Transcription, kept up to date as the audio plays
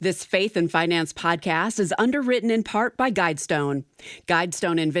This Faith and Finance podcast is underwritten in part by Guidestone.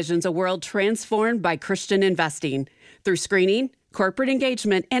 Guidestone envisions a world transformed by Christian investing. Through screening, corporate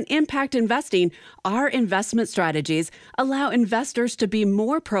engagement, and impact investing, our investment strategies allow investors to be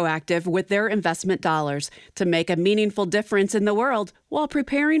more proactive with their investment dollars to make a meaningful difference in the world while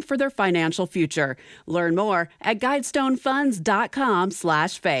preparing for their financial future. Learn more at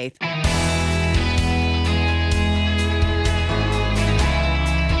guidestonefunds.com/faith.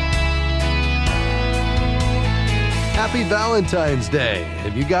 Happy Valentine's Day.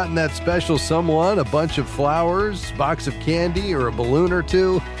 Have you gotten that special someone a bunch of flowers, box of candy, or a balloon or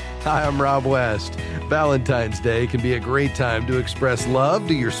two? Hi, I'm Rob West. Valentine's Day can be a great time to express love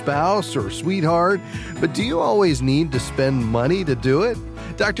to your spouse or sweetheart, but do you always need to spend money to do it?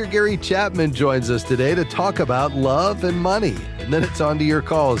 Dr. Gary Chapman joins us today to talk about love and money. And then it's on to your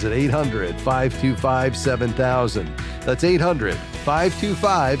calls at 800-525-7000. That's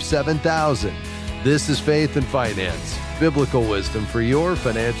 800-525-7000. This is Faith and Finance, biblical wisdom for your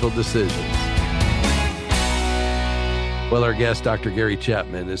financial decisions. Well, our guest, Dr. Gary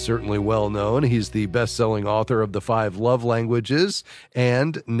Chapman, is certainly well known. He's the best-selling author of The 5 Love Languages,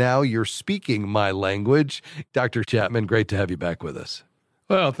 and Now You're Speaking My Language. Dr. Chapman, great to have you back with us.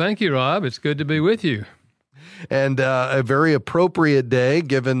 Well, thank you, Rob. It's good to be with you. And a very appropriate day,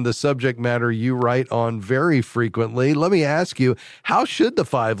 given the subject matter you write on very frequently. Let me ask you, how should the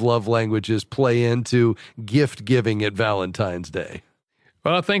 5 love languages play into gift giving at Valentine's Day?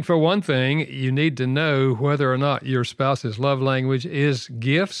 Well, I think for one thing, you need to know whether or not your spouse's love language is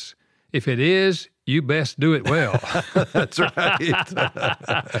gifts. If it is, you best do it well. That's right.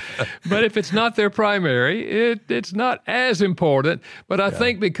 But if it's not their primary, it's not as important. But I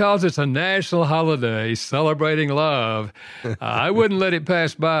think because it's a national holiday celebrating love, I wouldn't let it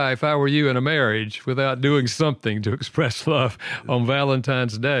pass by if I were you in a marriage without doing something to express love on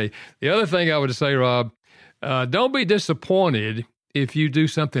Valentine's Day. The other thing I would say, Rob, don't be disappointed if you do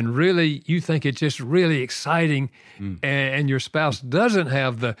something really, you think it's just really exciting and your spouse doesn't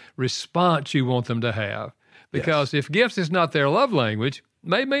have the response you want them to have. Because if gifts is not their love language,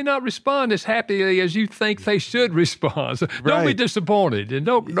 they may not respond as happily as you think they should respond. So don't be disappointed and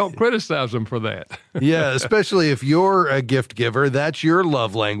don't criticize them for that. Yeah, especially if you're a gift giver, that's your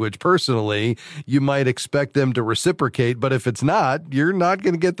love language. Personally, you might expect them to reciprocate, but if it's not, you're not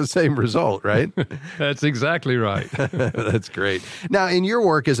going to get the same result, right? That's exactly right. That's great. Now, in your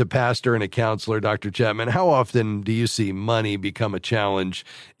work as a pastor and a counselor, Dr. Chapman, how often do you see money become a challenge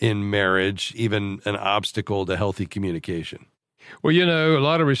in marriage, even an obstacle to healthy communication? Well, you know, a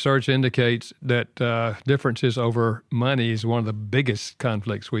lot of research indicates that differences over money is one of the biggest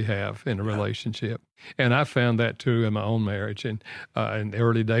conflicts we have in a relationship. And I found that, too, in my own marriage. And in the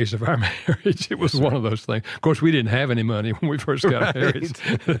early days of our marriage, it was one of those things. Of course, we didn't have any money when we first got married,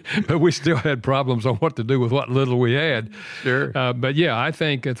 but we still had problems on what to do with what little we had. Sure. But, yeah, I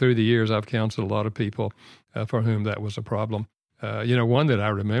think through the years I've counseled a lot of people for whom that was a problem. One that I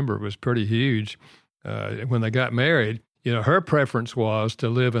remember was pretty huge. When they got married, her preference was to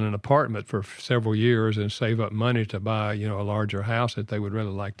live in an apartment for several years and save up money to buy, a larger house that they would really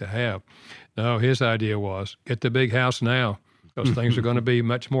like to have. No, his idea was get the big house now. Those things are going to be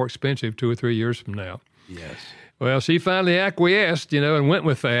much more expensive 2 or 3 years from now. Yes. Well, she finally acquiesced, and went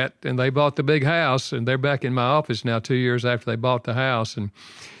with that, and they bought the big house, and they're back in my office now 2 years after they bought the house. And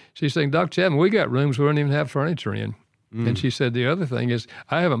she's saying, Dr. Chapman, we got rooms we don't even have furniture in. And she said, the other thing is,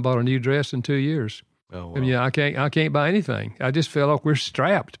 I haven't bought a new dress in 2 years. Oh, wow. And, I can't buy anything. I just feel like we're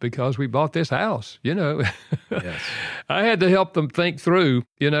strapped because we bought this house, Yes. I had to help them think through,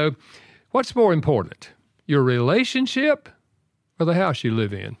 what's more important, your relationship or the house you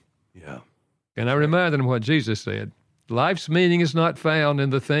live in? Yeah. And I reminded them what Jesus said. Life's meaning is not found in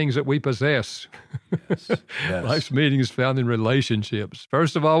the things that we possess. Yes. Life's meaning is found in relationships,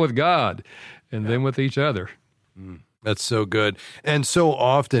 first of all with God and then with each other. That's so good. And so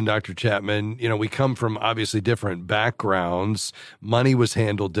often, Dr. Chapman, we come from obviously different backgrounds. Money was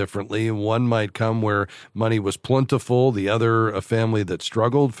handled differently. One might come where money was plentiful, the other a family that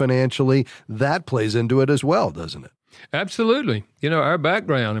struggled financially. That plays into it as well, doesn't it? Absolutely. Our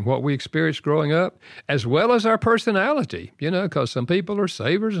background and what we experienced growing up, as well as our personality, because some people are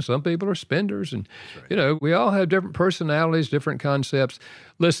savers and some people are spenders. And, we all have different personalities, different concepts.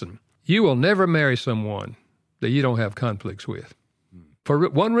 Listen, you will never marry someone that you don't have conflicts with. For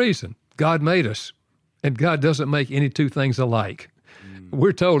one reason, God made us, and God doesn't make any two things alike.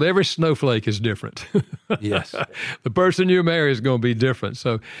 we're told every snowflake is different. Yes. The person you marry is going to be different.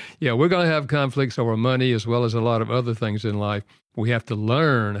 So, yeah, we're going to have conflicts over money as well as a lot of other things in life. We have to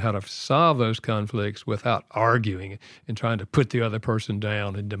learn how to solve those conflicts without arguing and trying to put the other person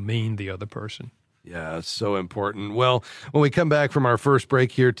down and demean the other person. Yeah, it's so important. Well, when we come back from our first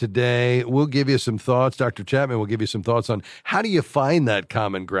break here today, we'll give you some thoughts. Dr. Chapman will give you some thoughts on how do you find that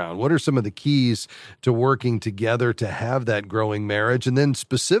common ground? What are some of the keys to working together to have that growing marriage? And then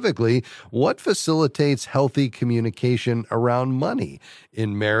specifically, what facilitates healthy communication around money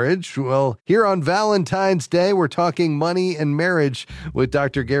in marriage? Well, here on Valentine's Day, we're talking money and marriage with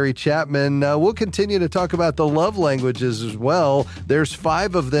Dr. Gary Chapman. We'll continue to talk about the love languages as well. There's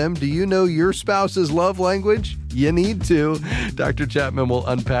 5 of them. Do you know your spouse's love language? You need to. Dr. Chapman will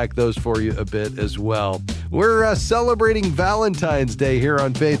unpack those for you a bit as well. We're celebrating Valentine's Day here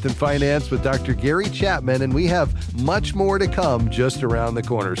on Faith and Finance with Dr. Gary Chapman, and we have much more to come just around the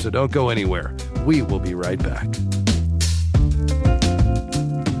corner. So don't go anywhere. We will be right back.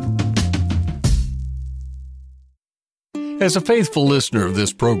 As a faithful listener of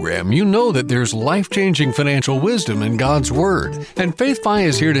this program, you know that there's life-changing financial wisdom in God's Word, and FaithFi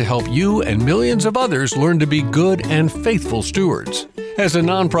is here to help you and millions of others learn to be good and faithful stewards. As a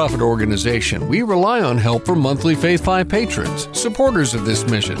nonprofit organization, we rely on help from monthly FaithFi patrons, supporters of this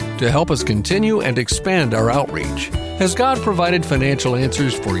mission, to help us continue and expand our outreach. Has God provided financial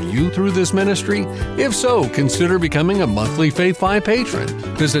answers for you through this ministry? If so, consider becoming a monthly FaithFi patron.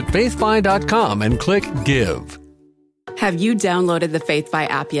 Visit faithfi.com and click Give. Have you downloaded the FaithFi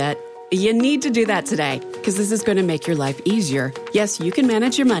app yet? You need to do that today because this is going to make your life easier. Yes, you can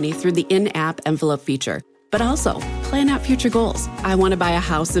manage your money through the in-app envelope feature, but also plan out future goals. I want to buy a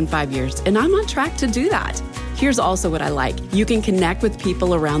house in 5 years, and I'm on track to do that. Here's also what I like. You can connect with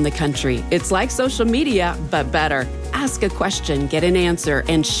people around the country. It's like social media, but better. Ask a question, get an answer,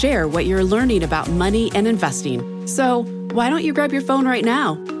 and share what you're learning about money and investing. So why don't you grab your phone right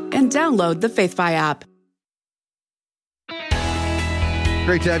now and download the FaithFi app?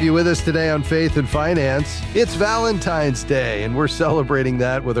 Great to have you with us today on Faith and Finance. It's Valentine's Day, and we're celebrating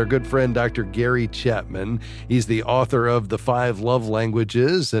that with our good friend, Dr. Gary Chapman. He's the author of The 5 Love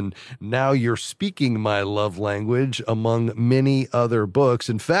Languages, and Now You're Speaking My Love Language, among many other books.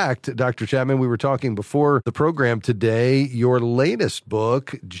 In fact, Dr. Chapman, we were talking before the program today. Your latest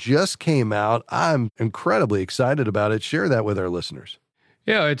book just came out. I'm incredibly excited about it. Share that with our listeners.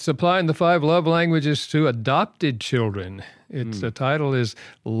 Yeah, it's applying the 5 love languages to adopted children. The title is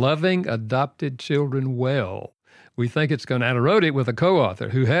Loving Adopted Children Well. We think it's going to, I wrote it with a co-author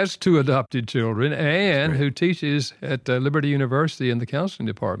who has 2 adopted children and who teaches at Liberty University in the counseling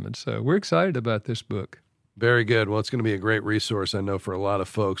department. So we're excited about this book. Very good. Well, it's going to be a great resource, I know, for a lot of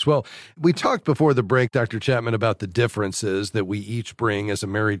folks. Well, we talked before the break, Dr. Chapman, about the differences that we each bring as a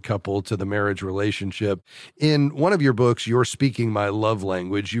married couple to the marriage relationship. In one of your books, You're Speaking My Love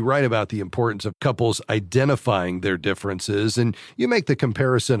Language, you write about the importance of couples identifying their differences, and you make the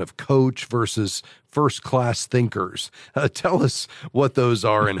comparison of coach versus first-class thinkers. Tell us what those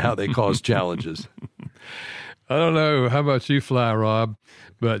are and how they cause challenges. I don't know how much you fly, Rob,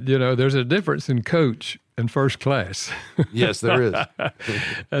 but, there's a difference in coach and first class. Yes, there is.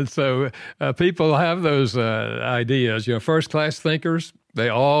 And so people have those ideas. First class thinkers, they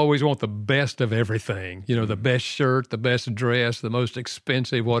always want the best of everything, the best shirt, the best dress, the most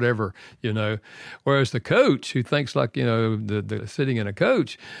expensive, whatever, Whereas the coach who thinks like, the sitting in a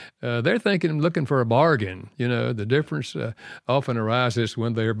coach, they're looking for a bargain. The difference often arises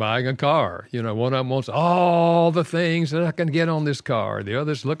when they're buying a car. One of them wants all the things that I can get on this car. The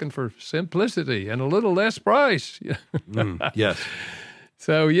other's looking for simplicity and a little less price. Yes.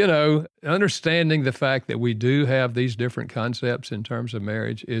 So, understanding the fact that we do have these different concepts in terms of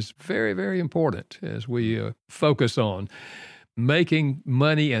marriage is very, very important as we focus on making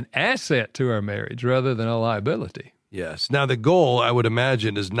money an asset to our marriage rather than a liability. Yes. Now, the goal, I would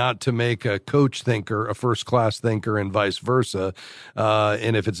imagine, is not to make a coach thinker a first-class thinker and vice versa.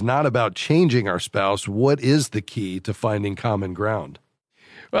 And if it's not about changing our spouse, what is the key to finding common ground?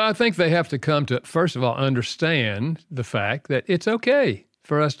 Well, I think they have to come to, first of all, understand the fact that it's okay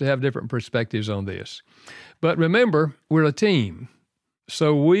for us to have different perspectives on this. But remember, we're a team.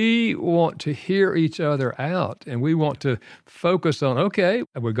 So we want to hear each other out, and we want to focus on, okay,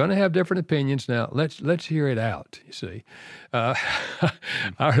 we're going to have different opinions now. Let's hear it out, you see. I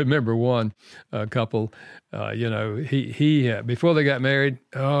remember one couple, he before they got married,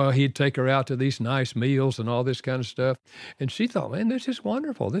 he'd take her out to these nice meals and all this kind of stuff. And she thought, man, this is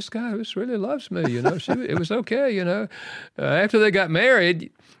wonderful. This guy really loves me, it was okay, After they got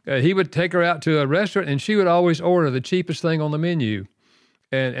married, he would take her out to a restaurant, and she would always order the cheapest thing on the menu.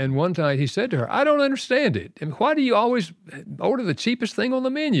 And one night he said to her, I don't understand it. I mean, why do you always order the cheapest thing on the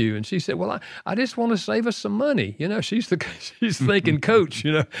menu? And she said, well, I just want to save us some money. She's thinking coach,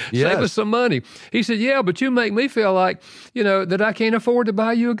 Yes. save us some money. He said, yeah, but you make me feel like, that I can't afford to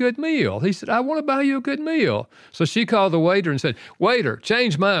buy you a good meal. He said, I want to buy you a good meal. So she called the waiter and said, waiter,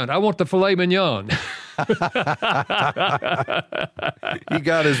 change mine. I want the filet mignon. He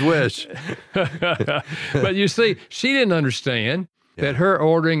got his wish. But you see, she didn't understand that her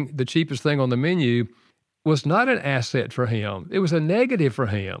ordering the cheapest thing on the menu was not an asset for him. It was a negative for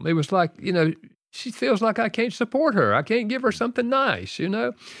him. It was like, she feels like I can't support her. I can't give her something nice,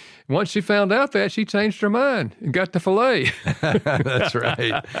 Once she found out that, she changed her mind and got the filet. That's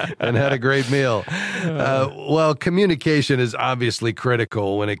right. And had a great meal. Well, communication is obviously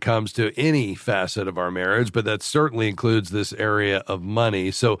critical when it comes to any facet of our marriage, but that certainly includes this area of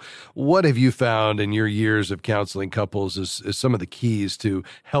money. So what have you found in your years of counseling couples is some of the keys to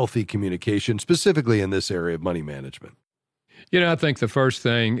healthy communication, specifically in this area of money management? I think the first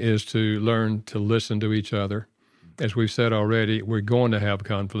thing is to learn to listen to each other. As we've said already, we're going to have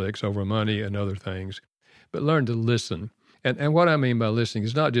conflicts over money and other things, but learn to listen. And what I mean by listening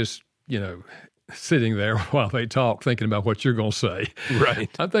is not just, sitting there while they talk, thinking about what you're going to say. Right.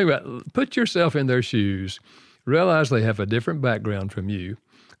 I'm thinking about put yourself in their shoes, realize they have a different background from you.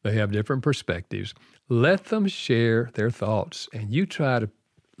 They have different perspectives. Let them share their thoughts, and you try to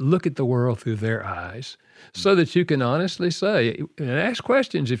look at the world through their eyes so that you can honestly say, and ask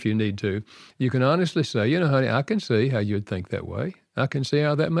questions if you need to, you can honestly say, honey, I can see how you'd think that way. I can see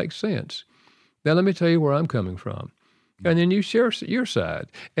how that makes sense. Now, let me tell you where I'm coming from. And then you share your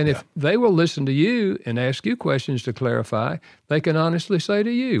side. And if they will listen to you and ask you questions to clarify, they can honestly say to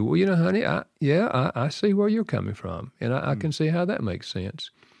you, well, honey, I see where you're coming from, and I can see how that makes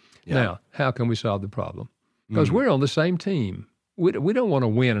sense. Yeah. Now, how can we solve the problem? Because we're on the same team. We don't want to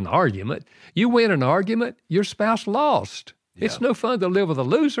win an argument. You win an argument, your spouse lost. Yeah. It's no fun to live with a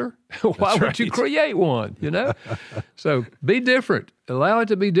loser. Why would you create one, So be different. Allow it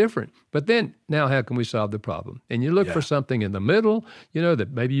to be different. But then, now how can we solve the problem? And you look for something in the middle, that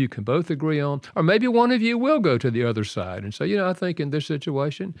maybe you can both agree on. Or maybe one of you will go to the other side and say, I think in this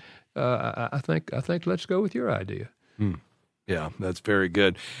situation, I think let's go with your idea. Yeah, that's very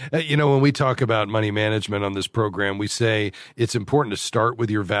good. When we talk about money management on this program, we say it's important to start with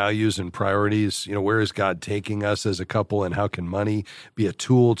your values and priorities. Where is God taking us as a couple, and how can money be a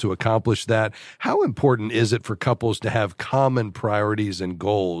tool to accomplish that? How important is it for couples to have common priorities and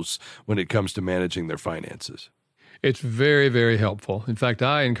goals when it comes to managing their finances? It's very, very helpful. In fact,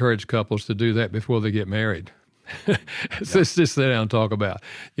 I encourage couples to do that before they get married. Let's just sit down and talk about,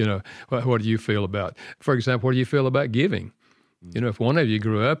 what do you feel about, for example, what do you feel about giving? If one of you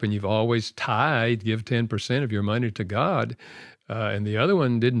grew up and you've always tithed, give 10% of your money to God, and the other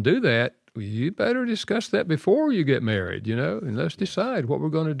one didn't do that, you better discuss that before you get married, and let's decide what we're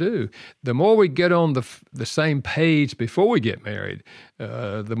going to do. The more we get on the same page before we get married,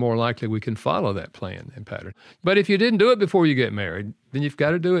 the more likely we can follow that plan and pattern. But if you didn't do it before you get married, then you've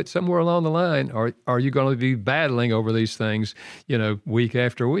got to do it somewhere along the line, or are you going to be battling over these things, week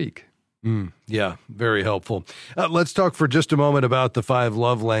after week? Yeah, very helpful. Let's talk for just a moment about the 5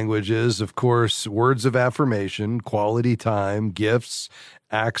 love languages. Of course, words of affirmation, quality time, gifts,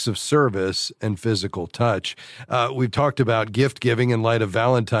 acts of service, and physical touch. We've talked about gift giving in light of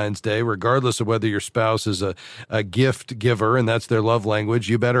Valentine's Day. Regardless of whether your spouse is a gift giver and that's their love language,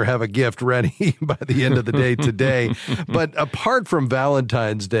 you better have a gift ready by the end of the day today. But apart from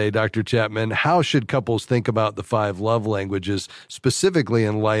Valentine's Day, Dr. Chapman, how should couples think about the 5 love languages, specifically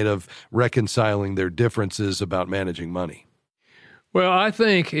in light of reconciling their differences about managing money? Well, I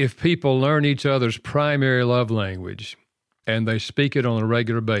think if people learn each other's primary love language, and they speak it on a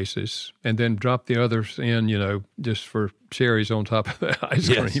regular basis, and then drop the others in, just for cherries on top of the ice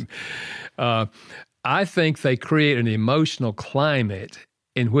cream. I think they create an emotional climate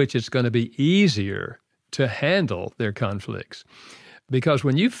in which it's going to be easier to handle their conflicts. Because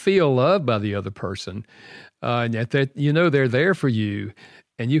when you feel loved by the other person, and that they're there for you,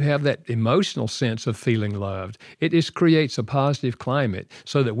 and you have that emotional sense of feeling loved, it just creates a positive climate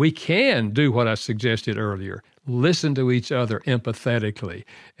so that we can do what I suggested earlier, listen to each other empathetically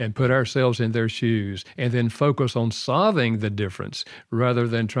and put ourselves in their shoes, and then focus on solving the difference rather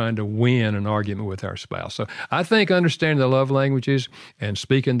than trying to win an argument with our spouse. So I think understanding the love languages and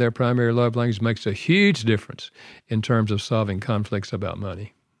speaking their primary love language makes a huge difference in terms of solving conflicts about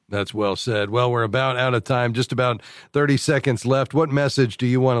money. That's well said. Well, we're about out of time, just about 30 seconds left. What message do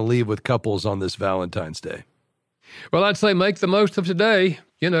you want to leave with couples on this Valentine's Day? Well, I'd say make the most of today.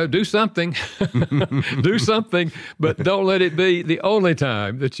 Do something. Do something, but don't let it be the only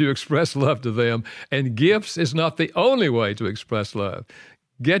time that you express love to them. And gifts is not the only way to express love.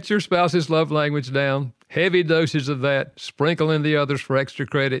 Get your spouse's love language down, heavy doses of that, sprinkle in the others for extra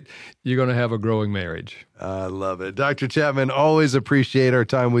credit. You're going to have a growing marriage. I love it. Dr. Chapman, always appreciate our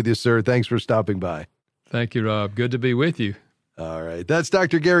time with you, sir. Thanks for stopping by. Thank you, Rob. Good to be with you. All right. That's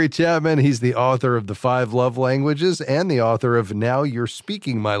Dr. Gary Chapman. He's the author of The 5 Love Languages and the author of Now You're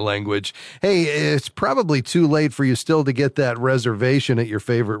Speaking My Language. Hey, it's probably too late for you still to get that reservation at your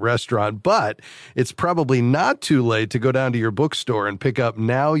favorite restaurant, but it's probably not too late to go down to your bookstore and pick up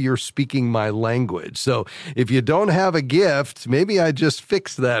Now You're Speaking My Language. So if you don't have a gift, maybe I just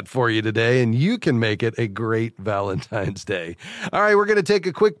fixed that for you today, and you can make it a great Valentine's Day. All right, we're going to take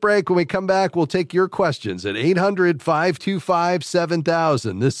a quick break. When we come back, we'll take your questions at 800-525-7000.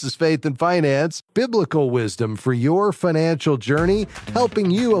 This is Faith and Finance, biblical wisdom for your financial journey,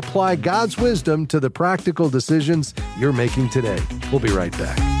 helping you apply God's wisdom to the practical decisions you're making today. We'll be right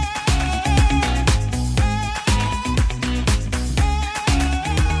back.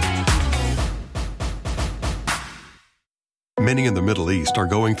 Many in the Middle East are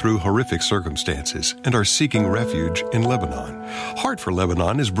going through horrific circumstances and are seeking refuge in Lebanon. Heart for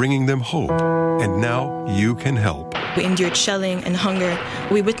Lebanon is bringing them hope, and now you can help. We endured shelling and hunger.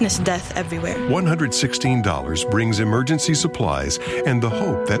 We witnessed death everywhere. $116 brings emergency supplies and the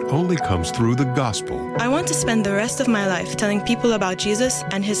hope that only comes through the gospel. I want to spend the rest of my life telling people about Jesus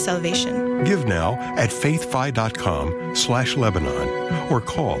and his salvation. Give now at faithfi.com/Lebanon or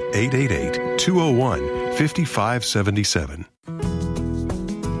call 888-201-5577.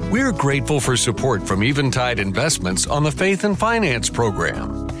 We're grateful for support from Eventide Investments on the Faith and Finance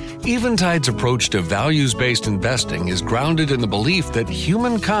program. Eventide's approach to values-based investing is grounded in the belief that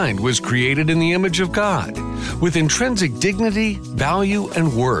humankind was created in the image of God, with intrinsic dignity, value,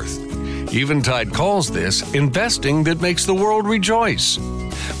 and worth. Eventide calls this investing that makes the world rejoice.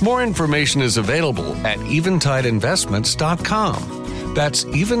 More information is available at eventideinvestments.com. That's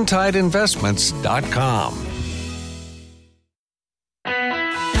eventideinvestments.com.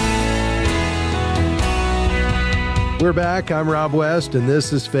 We're back. I'm Rob West, and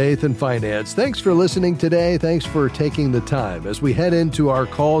this is Faith and Finance. Thanks for listening today. Thanks for taking the time. As we head into our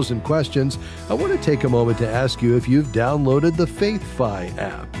calls and questions, I want to take a moment to ask you if you've downloaded the FaithFi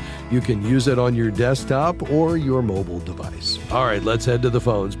app. You can use it on your desktop or your mobile device. All right, let's head to the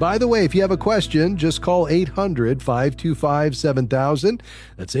phones. By the way, if you have a question, just call 800-525-7000.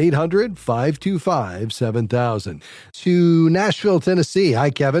 That's 800-525-7000. To Nashville, Tennessee.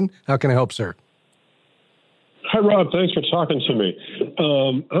 Hi, Kevin. How can I help, sir? Hi, Rob. Thanks for talking to me.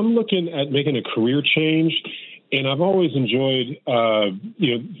 I'm looking at making a career change, and I've always enjoyed, I've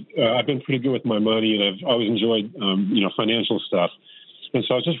been pretty good with my money, and I've always enjoyed, financial stuff. And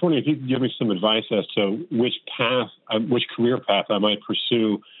so I was just wondering if you could give me some advice as to which career path I might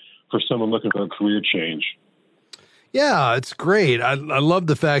pursue for someone looking for a career change. Yeah, it's great. I love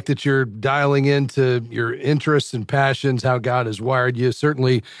the fact that you're dialing into your interests and passions, how God has wired you.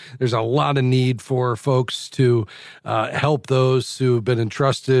 Certainly, there's a lot of need for folks to help those who've been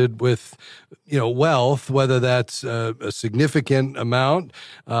entrusted with, wealth, whether that's a significant amount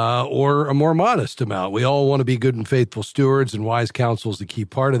or a more modest amount. We all want to be good and faithful stewards, and wise counsel is a key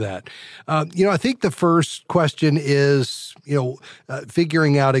part of that. I think the first question is,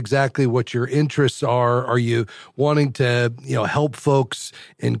 figuring out exactly what your interests are. Are you wanting to, help folks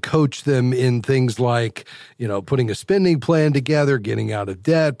and coach them in things like, putting a spending plan together, getting out of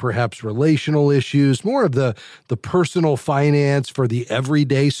debt, perhaps relational issues, more of the personal finance for the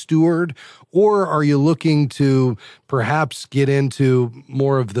everyday steward? Or are you looking to perhaps get into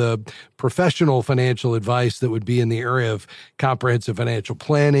more of the professional financial advice that would be in the area of comprehensive financial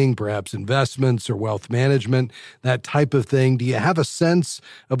planning, perhaps investments or wealth management, that type of thing? Do you have a sense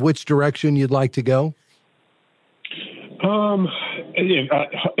of which direction you'd like to go?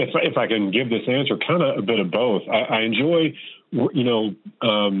 If I can give this answer, kind of a bit of both. I enjoy,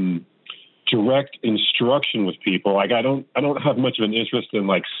 direct instruction with people. Like I don't have much of an interest in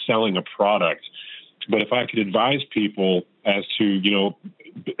like selling a product, but if I could advise people as to,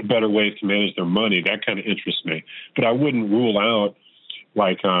 better ways to manage their money, that kind of interests me. But I wouldn't rule out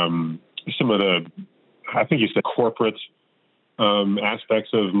like some of the, I think you said corporate aspects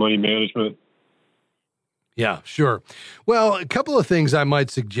of money management. Yeah, sure. Well, a couple of things I might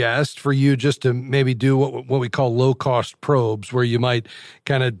suggest for you just to maybe do what we call low-cost probes, where you might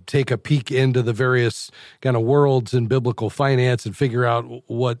kind of take a peek into the various kind of worlds in biblical finance and figure out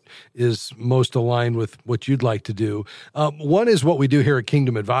what is most aligned with what you'd like to do. One is what we do here at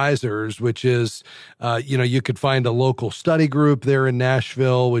Kingdom Advisors, which is, you could find a local study group there in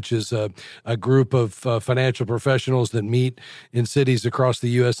Nashville, which is a group of financial professionals that meet in cities across the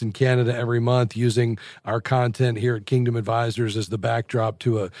U.S. and Canada every month using our content here at Kingdom Advisors as the backdrop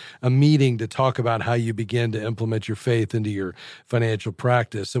to a meeting to talk about how you begin to implement your faith into your financial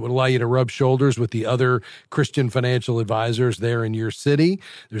practice. It would allow you to rub shoulders with the other Christian financial advisors there in your city.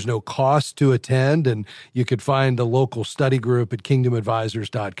 There's no cost to attend, and you could find a local study group at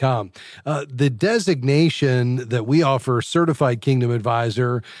kingdomadvisors.com. The designation that we offer, Certified Kingdom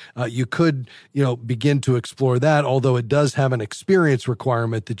Advisor, you could, begin to explore that, although it does have an experience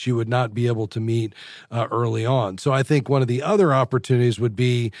requirement that you would not be able to meet early on. So I think one of the other opportunities would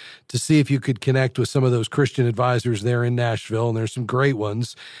be to see if you could connect with some of those Christian advisors there in Nashville, and there's some great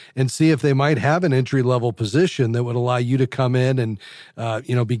ones, and see if they might have an entry-level position that would allow you to come in and,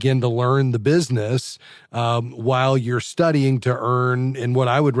 begin to learn the business while you're studying to earn, and what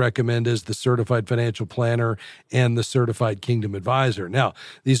I would recommend is the Certified Financial Planner and the Certified Kingdom Advisor. Now,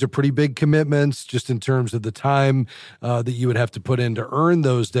 these are pretty big commitments just in terms of the time that you would have to put in to earn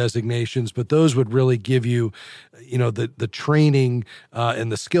those designations, but those would really give you, the training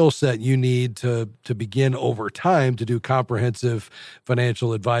and the skill set you need to begin over time to do comprehensive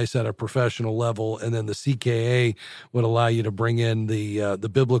financial advice at a professional level. And then the CKA would allow you to bring in the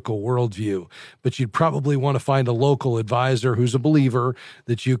biblical worldview. But you'd probably want to find a local advisor who's a believer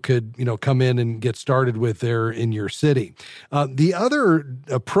that you could, come in and get started with there in your city. The other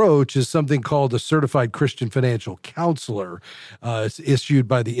approach is something called a Certified Christian Financial Counselor. It's issued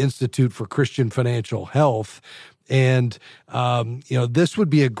by the Institute for Christian Financial Health. And, this would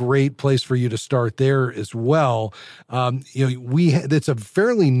be a great place for you to start there as well. It's a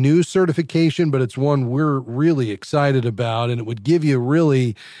fairly new certification, but it's one we're really excited about, and it would give you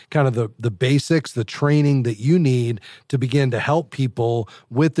really kind of the basics, the training that you need to begin to help people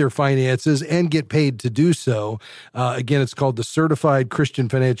with their finances and get paid to do so. Again, it's called the Certified Christian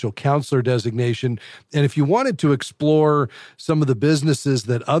Financial Counselor designation. And if you wanted to explore some of the businesses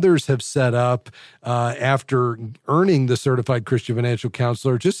that others have set up after earning the Certified Christian Financial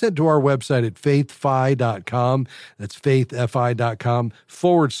Counselor, just head to our website at faithfi.com. That's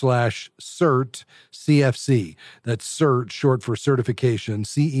faithfi.com/cert CFC. That's CERT, short for certification,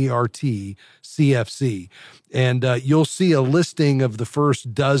 CERT CFC. And you'll see a listing of the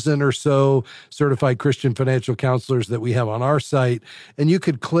first dozen or so Certified Christian Financial Counselors that we have on our site. And you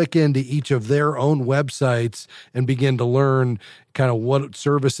could click into each of their own websites and begin to learn kind of what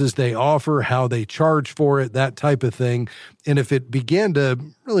services they offer, how they charge for it, that type of thing. And if it began to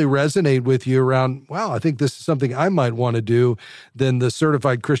really resonate with you around, wow, I think this is something I might want to do, then the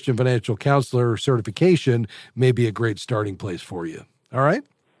Certified Christian Financial Counselor certification may be a great starting place for you. All right?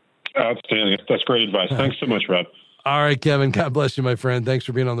 Outstanding. That's great advice. Thanks so much, Rob. All right, Kevin. God bless you, my friend. Thanks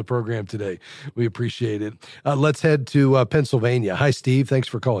for being on the program today. We appreciate it. Let's head to Pennsylvania. Hi, Steve. Thanks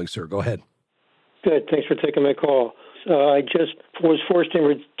for calling, sir. Go ahead. Good. Thanks for taking my call. I just was forced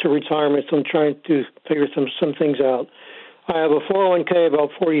into retirement, so I'm trying to figure some things out. I have a 401k,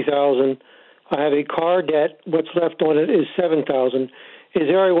 about $40,000. I have a car debt. What's left on it is $7,000. Is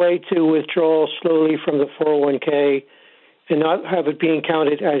there a way to withdraw slowly from the 401k and not have it being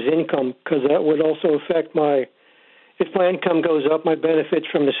counted as income? Because that would also affect if my income goes up, my benefits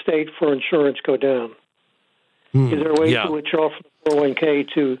from the state for insurance go down. Is there a way to withdraw from the 401k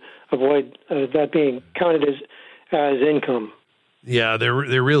to avoid that being counted as income? Yeah, there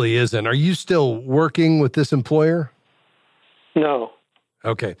really isn't. Are you still working with this employer? No.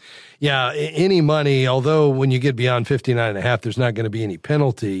 Okay. Yeah, any money, although when you get beyond 59.5, there's not going to be any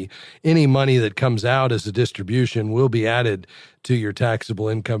penalty. Any money that comes out as a distribution will be added to your taxable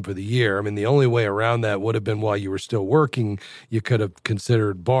income for the year. I mean, the only way around that would have been while you were still working, you could have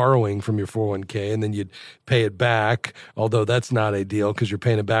considered borrowing from your 401k and then you'd pay it back, although that's not ideal because you're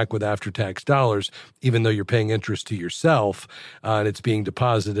paying it back with after-tax dollars, even though you're paying interest to yourself and it's being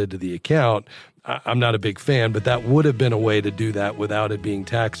deposited to the account. I'm not a big fan, but that would have been a way to do that without it being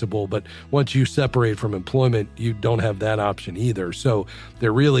taxable. But once you separate from employment, you don't have that option either. So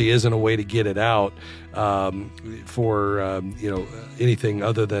there really isn't a way to get it out for anything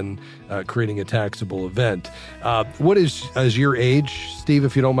other than creating a taxable event. What is your age, Steve,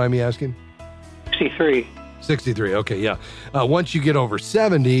 if you don't mind me asking? 63. 63. Okay, yeah. Once you get over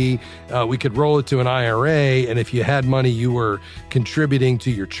 70, we could roll it to an IRA. And if you had money you were contributing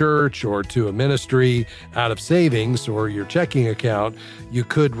to your church or to a ministry out of savings or your checking account, you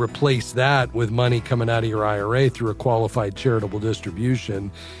could replace that with money coming out of your IRA through a qualified charitable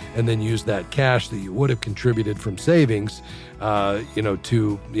distribution, and then use that cash that you would have contributed from savings,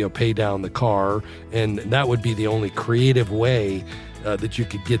 to pay down the car. And that would be the only creative way that you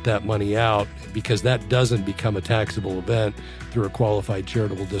could get that money out, because that doesn't become a taxable event through a qualified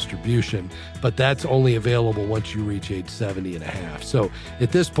charitable distribution. But that's only available once you reach age 70 and a half. So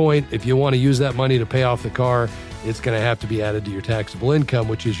at this point, if you want to use that money to pay off the car, it's going to have to be added to your taxable income,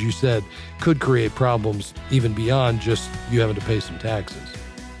 which, as you said, could create problems even beyond just you having to pay some taxes.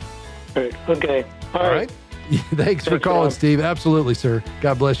 Right. Okay. All right. Thanks for calling, Rob. Steve. Absolutely, sir.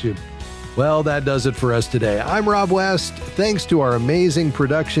 God bless you. Well, that does it for us today. I'm Rob West. Thanks to our amazing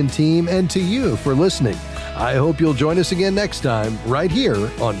production team and to you for listening. I hope you'll join us again next time right here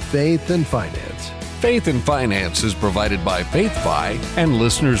on Faith and Finance. Faith and Finance is provided by FaithFi and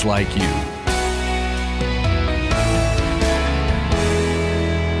listeners like you.